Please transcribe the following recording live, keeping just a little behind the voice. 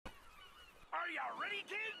you ready,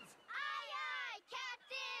 kids? Aye, aye,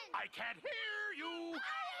 Captain! I can't hear you.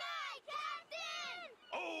 Aye, aye, Captain!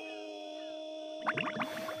 Oh!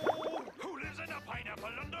 Who lives in a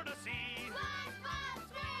pineapple under the sea? Spongebob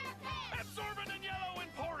SquarePants! Absorbent and yellow and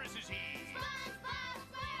porous is he. Spongebob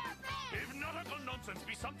SquarePants! If nautical nonsense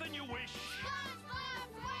be something you wish, Spongebob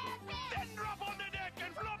SquarePants! then drop on the deck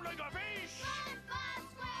and flop like a fish. Spongebob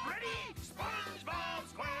SquarePants! Ready? SpongeBob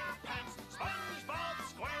SquarePants, SpongeBob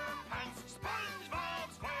SquarePants, SpongeBob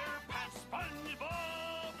SquarePants,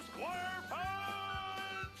 SpongeBob SquarePants!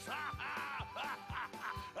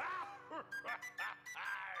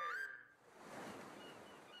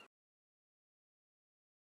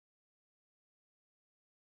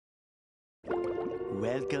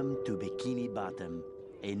 Welcome to Bikini Bottom,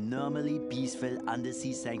 a normally peaceful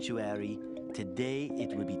undersea sanctuary. Today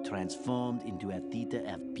it will be transformed into a theater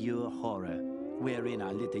of pure horror, wherein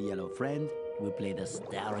our little yellow friend will play the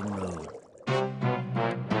starring role.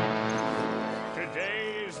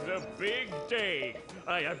 Today is the big day.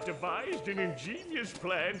 I have devised an ingenious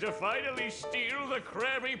plan to finally steal the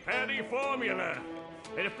Krabby Patty formula.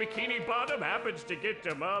 And if Bikini Bottom happens to get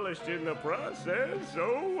demolished in the process,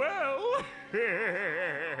 oh well.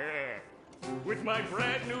 With my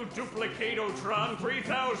brand new Duplicatotron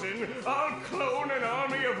 3000, I'll clone an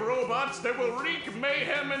army of robots that will wreak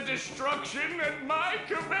mayhem and destruction at my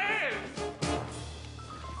command.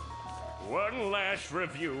 One last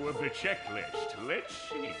review of the checklist. Let's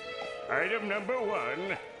see. Item number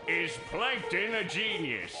 1, is Plankton a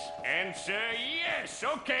genius? Answer yes.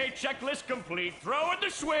 Okay, checklist complete. Throw in the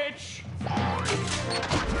switch.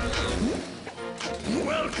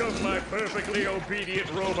 Welcome, my perfectly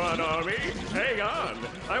obedient robot army. Hang on.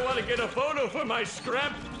 I want to get a photo for my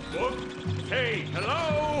scrapbook. Hey,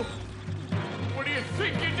 hello? What do you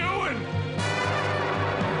think you're doing?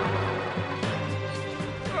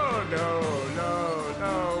 Oh,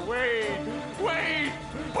 no, wait.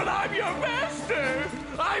 But I'm your master.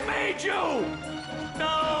 I made you.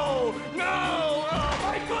 No, oh,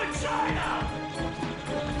 my good China.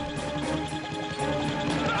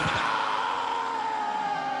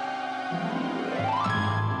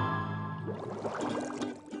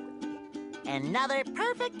 Another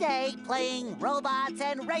perfect day playing robots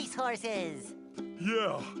and racehorses.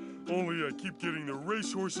 Yeah, only I keep getting the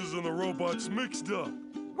racehorses and the robots mixed up.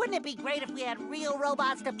 Wouldn't it be great if we had real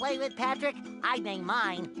robots to play with, Patrick? I'd name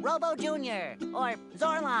mine Robo Jr. or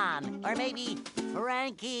Zorlon or maybe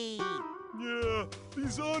Frankie. Yeah,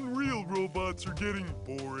 these unreal robots are getting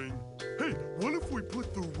boring. Hey, what if we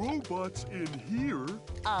put the robots in here?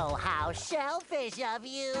 Oh, how shellfish of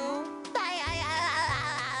you.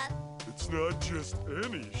 It's not just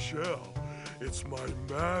any shell. It's my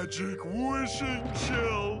magic wishing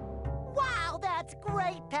shell. Wow, that's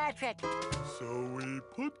great, Patrick. So we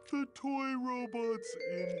put the toy robots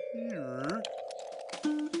in here.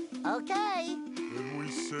 Okay. Then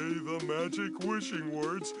we say the magic wishing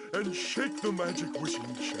words and shake the magic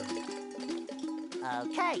wishing shell.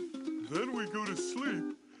 Okay. Then we go to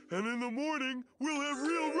sleep, and in the morning, we'll have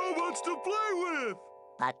real robots to play with.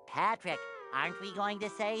 But, Patrick, aren't we going to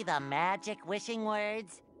say the magic wishing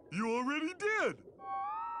words? You already did.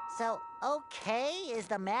 So, okay is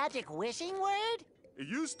the magic wishing word? It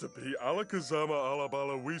used to be Alakazama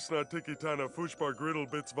Alabala Wiesna Tikitana Fushbar Griddle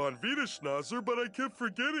Bits von Wiederschnauzer, but I kept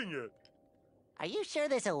forgetting it. Are you sure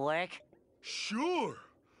this'll work? Sure.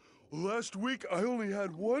 Last week, I only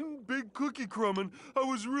had one big cookie crumb and I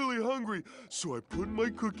was really hungry. So I put my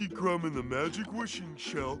cookie crumb in the magic wishing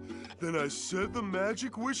shell. Then I said the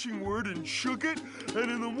magic wishing word and shook it.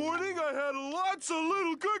 And in the morning, I had lots of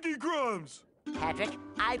little cookie crumbs. Patrick,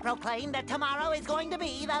 I proclaim that tomorrow is going to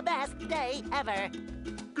be the best day ever.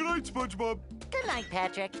 Good night, SpongeBob. Good night,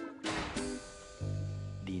 Patrick.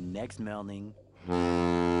 The next morning.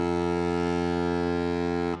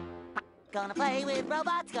 Gonna play with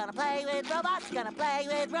robots, gonna play with robots, gonna play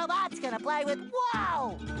with robots, gonna play with...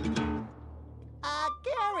 Wow!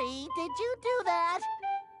 Gary, did you do that?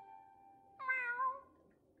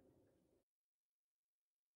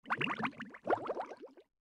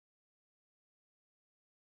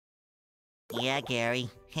 Yeah, Gary,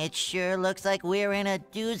 it sure looks like we're in a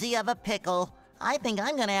doozy of a pickle. I think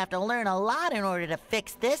I'm gonna have to learn a lot in order to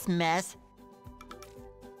fix this mess.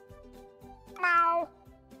 Meow.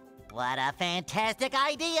 What a fantastic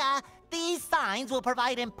idea! These signs will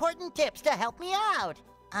provide important tips to help me out.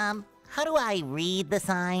 How do I read the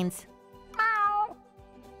signs? Meow.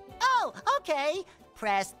 Oh, okay.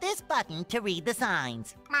 Press this button to read the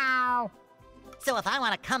signs. Meow. So if I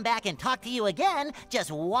want to come back and talk to you again, just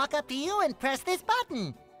walk up to you and press this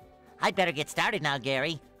button. I'd better get started now,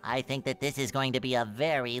 Gary. I think that this is going to be a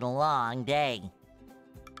very long day.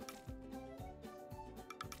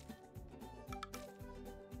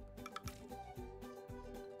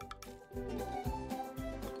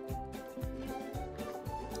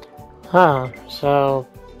 Huh, so...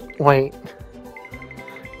 Wait.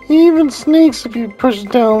 He even sneaks if you push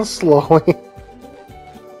it down slowly.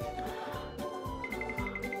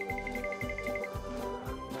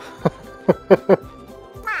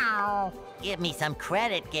 Give me some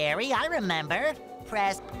credit, Gary. I remember.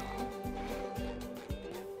 Press...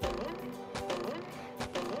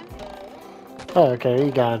 Okay,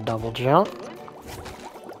 you got a double jump.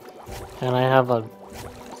 And I have a...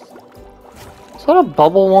 Is that a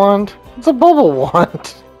bubble wand? It's a bubble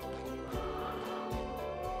wand!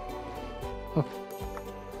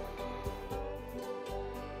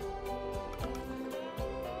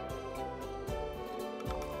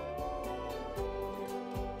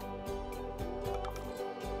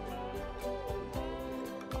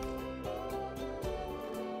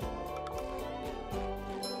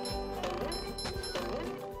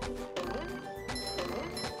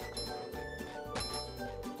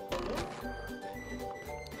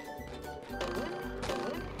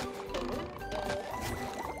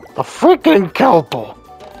 A freaking kelpo!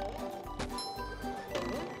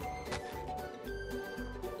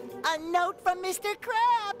 A note from Mr.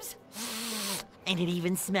 Krabs! And it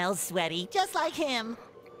even smells sweaty, just like him.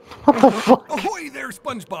 What the fuck? Ahoy there,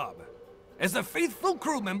 SpongeBob! As a faithful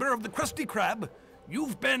crew member of the Krusty Krab,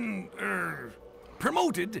 you've been,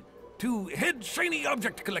 promoted to head shiny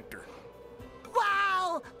object collector.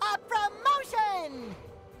 Wow! A promotion!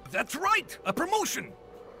 That's right, a promotion!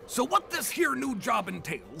 So what this here new job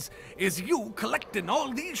entails is you collecting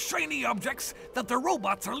all these shiny objects that the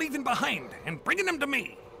robots are leaving behind and bringing them to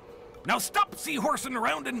me. Now stop seahorsing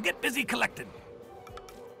around and get busy collecting.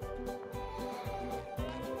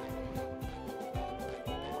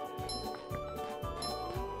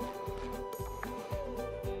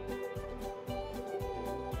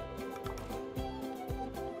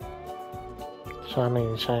 So I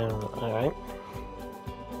mean, alright.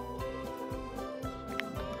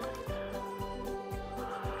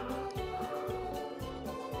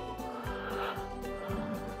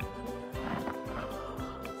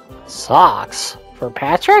 Socks? For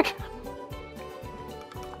Patrick?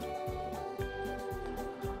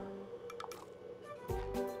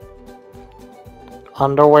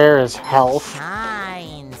 Underwear is health.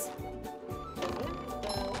 Signs.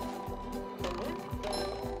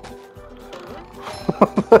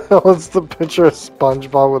 What's the picture of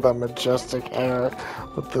SpongeBob with that majestic hair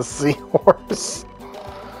with the seahorse?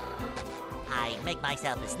 I make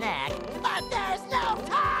myself a snack, but there's no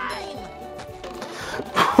time!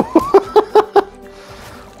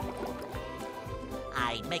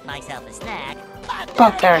 I make myself a snack,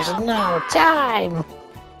 But there's no time!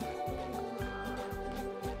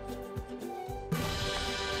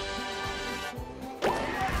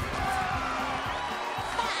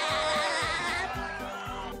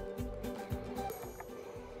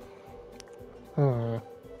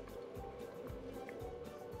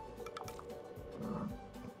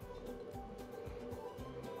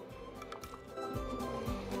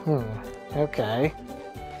 Okay.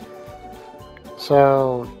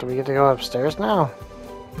 So, do we get to go upstairs now?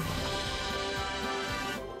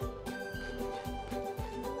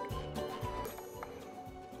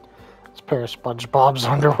 It's a pair of SpongeBob's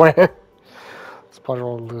underwear. SpongeBob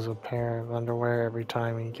will lose a pair of underwear every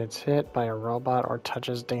time he gets hit by a robot or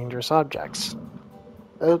touches dangerous objects.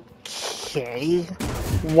 Okay.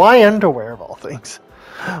 Why underwear of all things?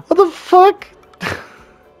 What the fuck?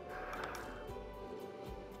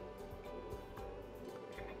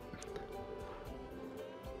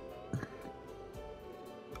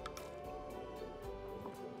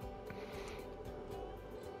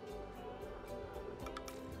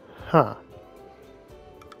 Huh.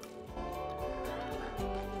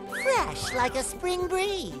 fresh like a spring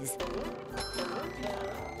breeze.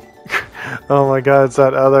 Oh my god, it's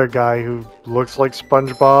that other guy who looks like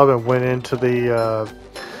SpongeBob and went into the,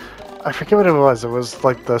 I forget what it was. It was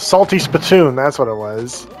like the salty spittoon, that's what it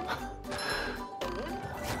was.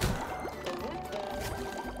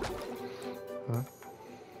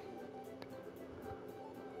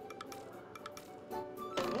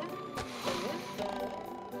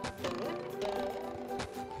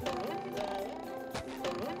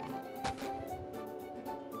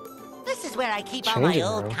 This is where I keep all my Changing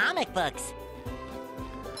old room. comic books.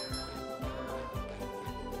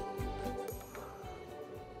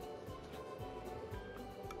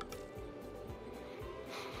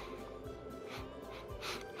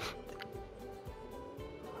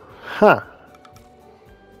 Huh.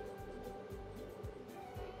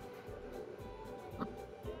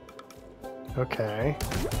 Okay.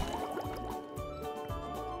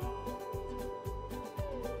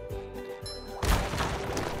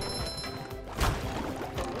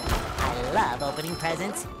 I love opening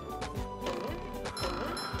presents.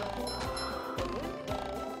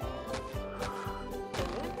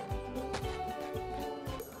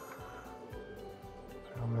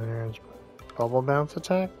 There's bubble bounce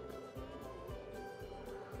attack.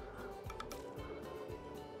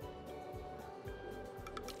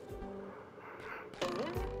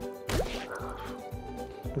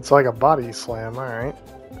 It's like a body slam, alright.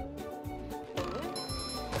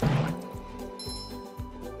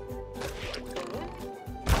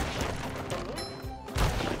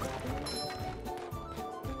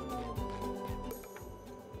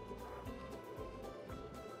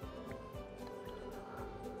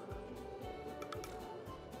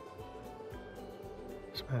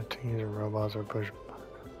 Teams and robots are push.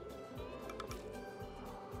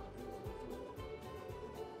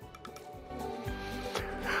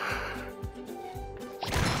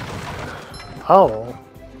 Oh,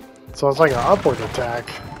 so it's like an upward attack.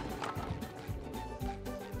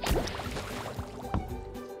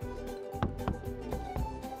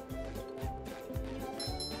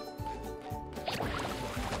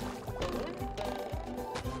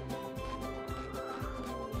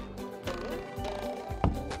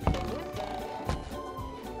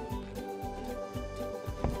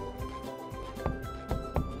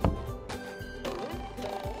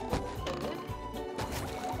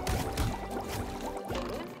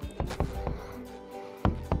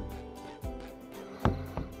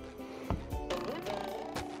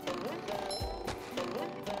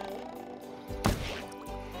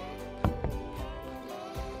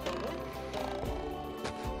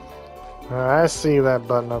 I see that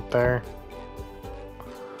button up there.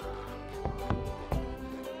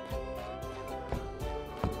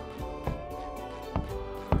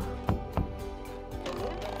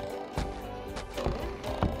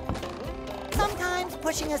 Sometimes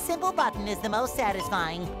pushing a simple button is the most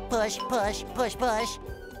satisfying. Push, push, push, push.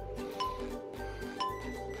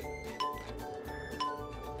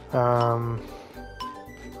 Well,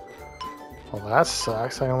 that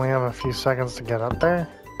sucks. I only have a few seconds to get up there.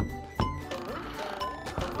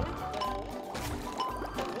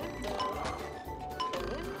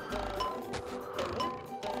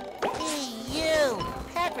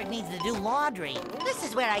 Needs to do laundry. This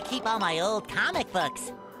is where I keep all my old comic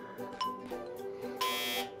books.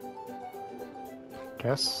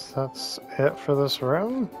 Guess that's it for this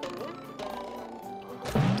room.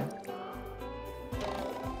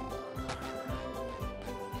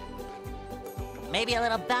 Maybe a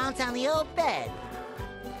little bounce on the old bed.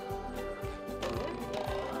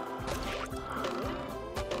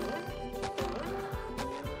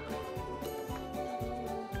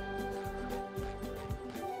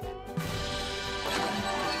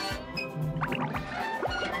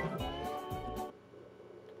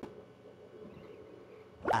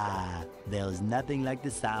 There's nothing like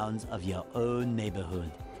the sounds of your own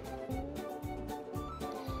neighborhood.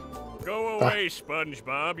 Go away,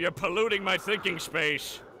 SpongeBob. You're polluting my thinking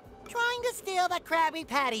space. Trying to steal the Krabby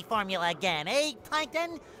Patty formula again, eh,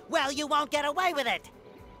 Plankton? Well, you won't get away with it.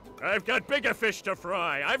 I've got bigger fish to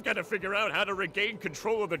fry. I've got to figure out how to regain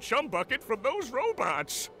control of the chum bucket from those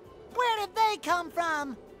robots. Where did they come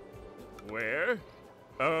from? Where?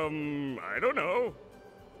 I don't know.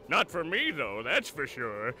 Not for me, though, that's for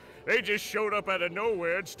sure. They just showed up out of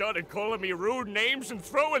nowhere and started calling me rude names and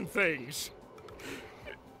throwing things.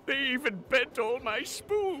 They even bent all my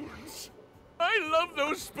spoons. I love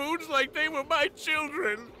those spoons like they were my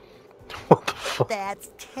children. What the fuck?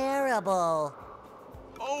 That's terrible.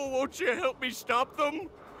 Oh, won't you help me stop them?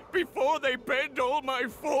 Before they bend all my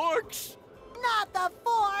forks? Not the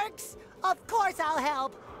forks! Of course I'll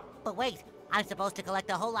help. But wait, I'm supposed to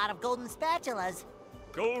collect a whole lot of golden spatulas.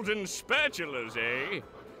 Golden spatulas, eh?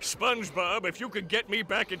 SpongeBob, if you could get me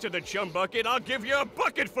back into the chum bucket, I'll give you a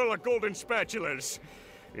bucket full of golden spatulas.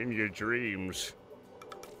 In your dreams.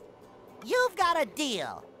 You've got a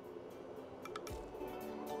deal.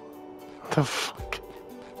 What the fuck?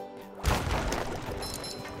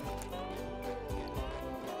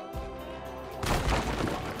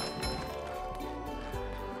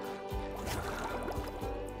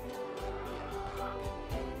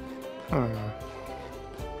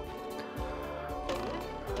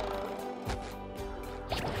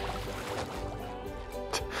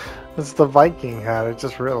 It's the Viking hat, I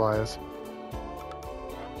just realized.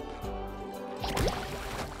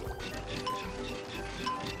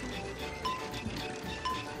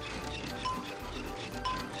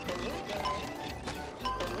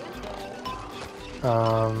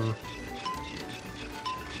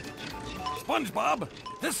 SpongeBob,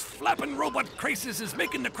 this flapping robot crisis is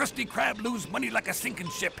making the Krusty Krab lose money like a sinking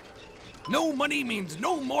ship. No money means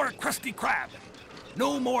no more Krusty Krab.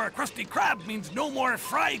 No more Krusty Krab means no more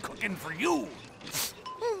fry cooking for you.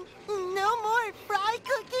 No more fry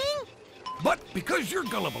cooking? But because you're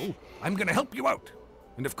gullible, I'm gonna help you out.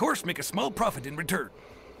 And of course, make a small profit in return.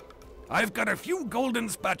 I've got a few golden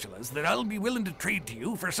spatulas that I'll be willing to trade to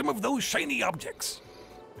you for some of those shiny objects.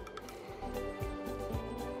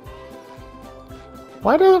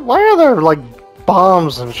 Why are there like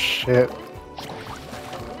bombs and shit?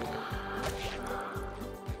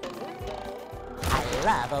 I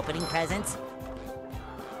love opening presents.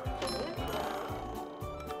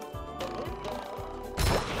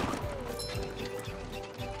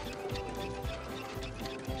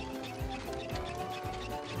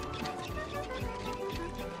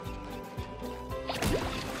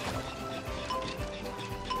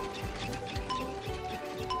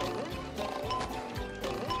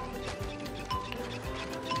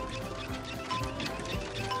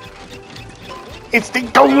 It's the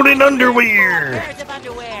golden underwear! Pairs of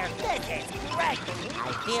underwear. This is great.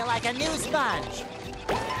 I feel like a new sponge.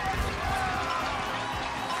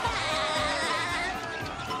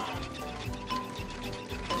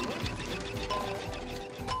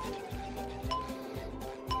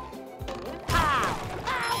 Ow!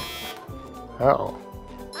 Uh-oh.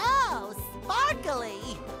 Oh,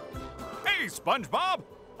 sparkly. Hey, SpongeBob!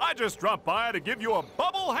 I just dropped by to give you a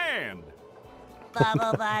bubble hand.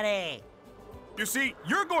 Bubble buddy. You see,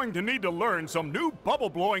 you're going to need to learn some new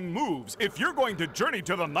bubble-blowing moves if you're going to journey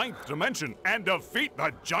to the 9th dimension and defeat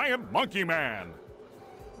the giant monkey man.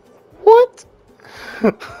 What?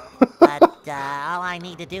 But all I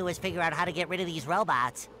need to do is figure out how to get rid of these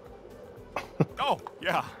robots. Oh,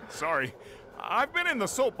 yeah, sorry. I've been in the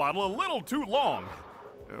soap bottle a little too long.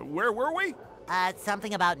 Where were we?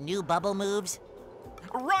 Something about new bubble moves?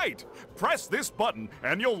 Right! Press this button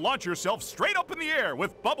and you'll launch yourself straight up in the air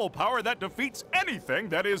with bubble power that defeats anything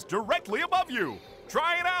that is directly above you.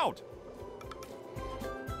 Try it out!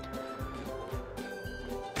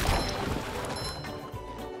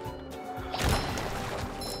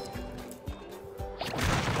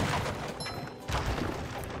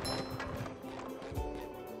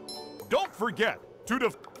 Don't forget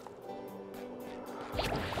to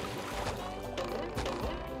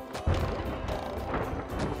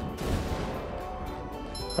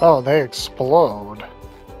Oh, they explode.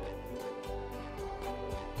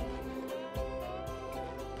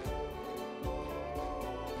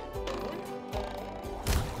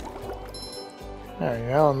 There you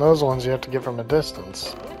go, and those ones you have to get from a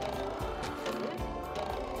distance.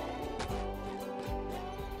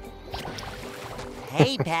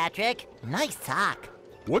 Hey, Patrick. Nice sock.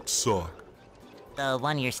 What sock? The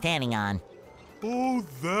one you're standing on. Oh,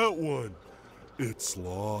 that one. It's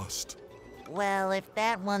lost. Well, if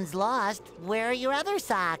that one's lost, where are your other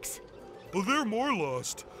socks? Oh, they're more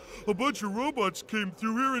lost. A bunch of robots came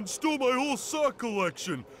through here and stole my whole sock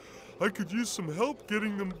collection. I could use some help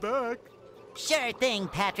getting them back. Sure thing,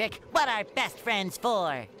 Patrick. What are best friends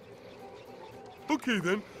for? Okay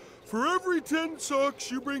then, for every 10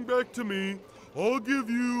 socks you bring back to me, I'll give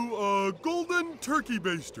you a golden turkey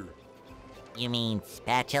baster. You mean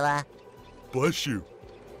spatula? Bless you.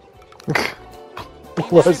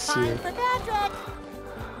 Bless you. For Patrick.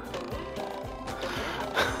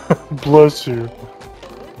 Bless you.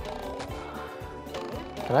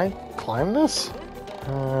 Can I climb this?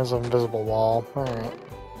 There's an invisible wall. Alright.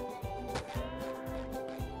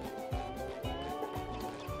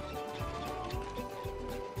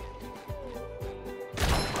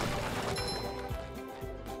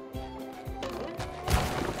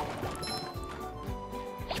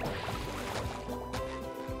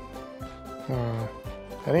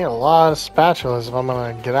 I need a lot of spatulas if I'm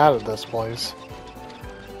gonna get out of this place.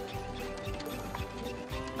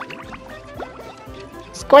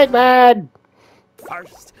 Squidward!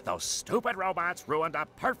 First, those stupid robots ruined a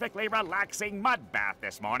perfectly relaxing mud bath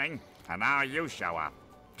this morning, and now you show up.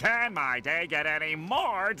 Can my day get any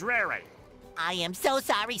more dreary? I am so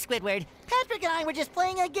sorry, Squidward. Patrick and I were just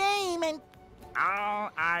playing a game and... Oh,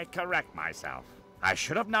 I correct myself. I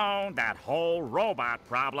should have known that whole robot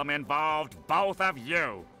problem involved both of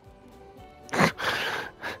you.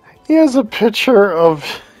 He has a picture of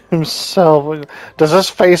himself. Does his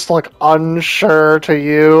face look unsure to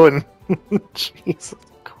you? And Jesus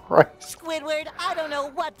Christ. Squidward, I don't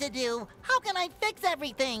know what to do. How can I fix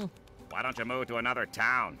everything? Why don't you move to another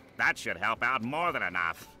town? That should help out more than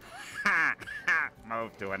enough. Ha ha!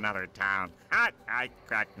 Move to another town. I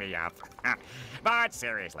cracked me up. But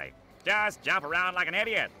seriously, just jump around like an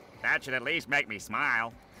idiot. That should at least make me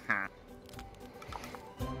smile.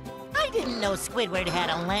 didn't know Squidward had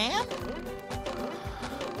a lamp.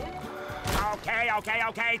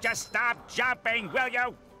 Okay, just stop jumping, will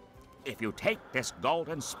you? If you take this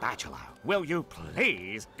golden spatula, will you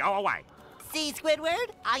please go away? See,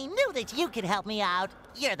 Squidward? I knew that you could help me out.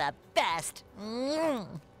 You're the best.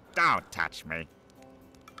 Don't touch me.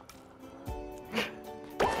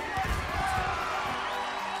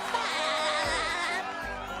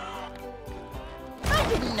 I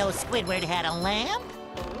didn't know Squidward had a lamp.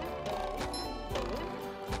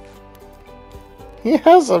 He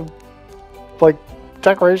has a, like,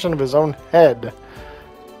 decoration of his own head.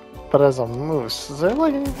 But as a moose. Is there,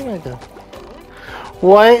 like, anything I can...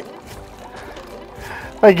 What?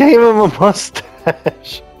 I gave him a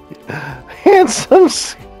mustache. Handsome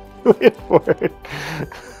Squidward.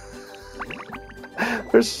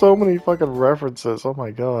 There's so many fucking references. Oh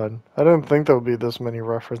my god. I didn't think there would be this many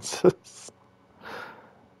references.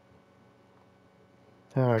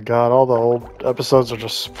 Oh god, all the old episodes are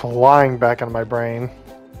just flying back into my brain.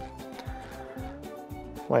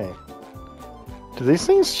 Wait. Do these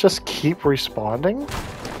things just keep responding?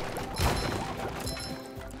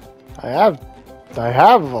 I have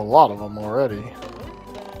a lot of them already.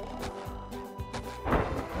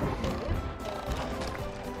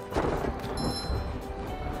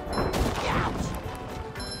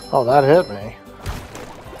 Oh, that hit me.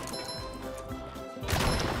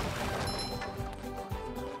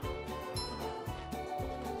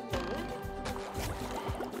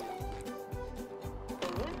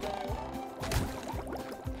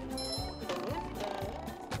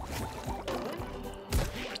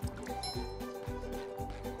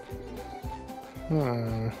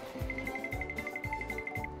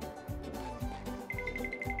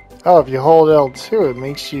 Oh, if you hold L2, it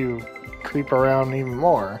makes you creep around even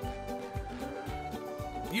more.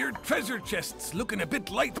 Your treasure chest's looking a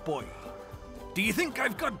bit light, boy. Do you think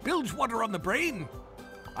I've got bilge water on the brain?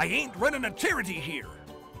 I ain't running a charity here.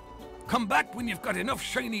 Come back when you've got enough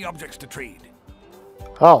shiny objects to trade.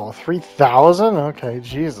 Oh, 3,000? Okay,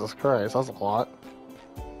 Jesus Christ, that's a lot.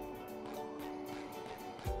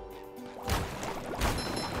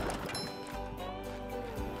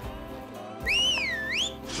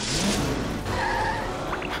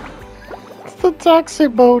 It's the taxi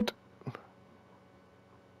boat.